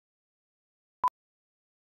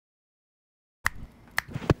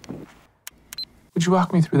Would you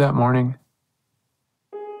walk me through that morning?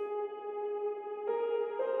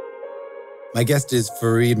 My guest is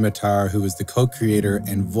Fareed Mattar, who is the co-creator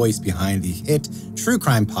and voice behind the hit true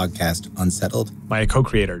crime podcast, Unsettled. My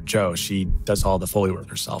co-creator, Jo, she does all the Foley work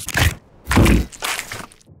herself.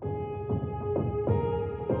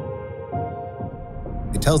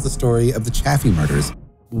 It tells the story of the Chaffee murders.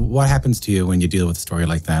 What happens to you when you deal with a story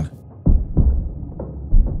like that?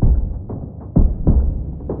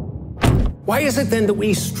 Why is it then that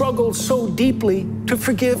we struggle so deeply to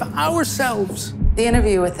forgive ourselves? The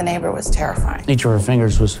interview with the neighbor was terrifying. Each of her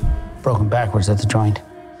fingers was broken backwards at the joint.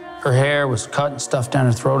 Her hair was cut and stuffed down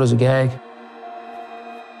her throat as a gag.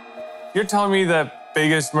 You're telling me the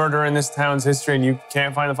biggest murder in this town's history and you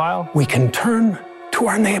can't find the file? We can turn to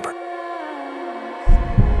our neighbor.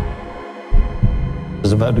 It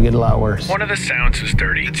was about to get a lot worse. One of the sounds is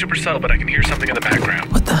dirty. It's super subtle, but I can hear something in the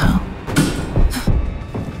background. What the hell?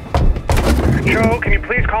 Jo, can you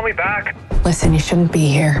please call me back? Listen, you shouldn't be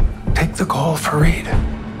here. Take the call, Fareed.